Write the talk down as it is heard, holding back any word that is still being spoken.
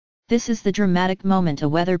This is the dramatic moment a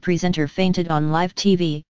weather presenter fainted on live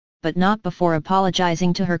TV, but not before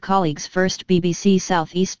apologizing to her colleagues. First, BBC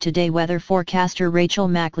South East Today weather forecaster Rahel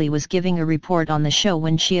Mackley was giving a report on the show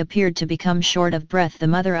when she appeared to become short of breath. The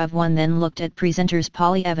mother of one then looked at presenters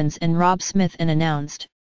Polly Evans and Rob Smith and announced,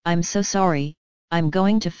 "I'm so sorry, I'm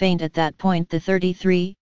going to faint." At that point the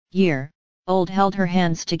 33-year-old held her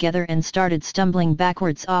hands together and started stumbling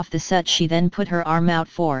backwards off the set. She then put her arm out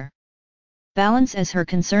for balance as her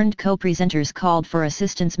concerned co-presenters called for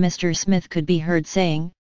assistance. Mr. Smith could be heard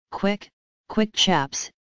saying, quick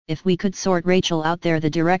chaps, if we could sort Rachel out there." The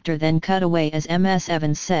director then cut away as Ms.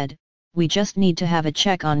 Evans said, "We just need to have a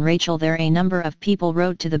check on Rachel there." A number of people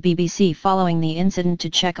wrote to the BBC following the incident to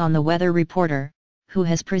check on the weather reporter, who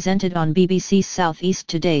has presented on BBC South East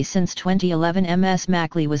Today since 2011. Ms.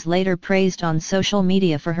 Mackley was later praised on social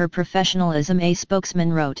media for her professionalism. A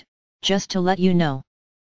spokesman wrote, "Just to let you know,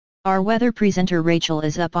 our weather presenter Rachel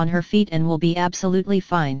is up on her feet and will be absolutely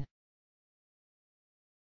fine."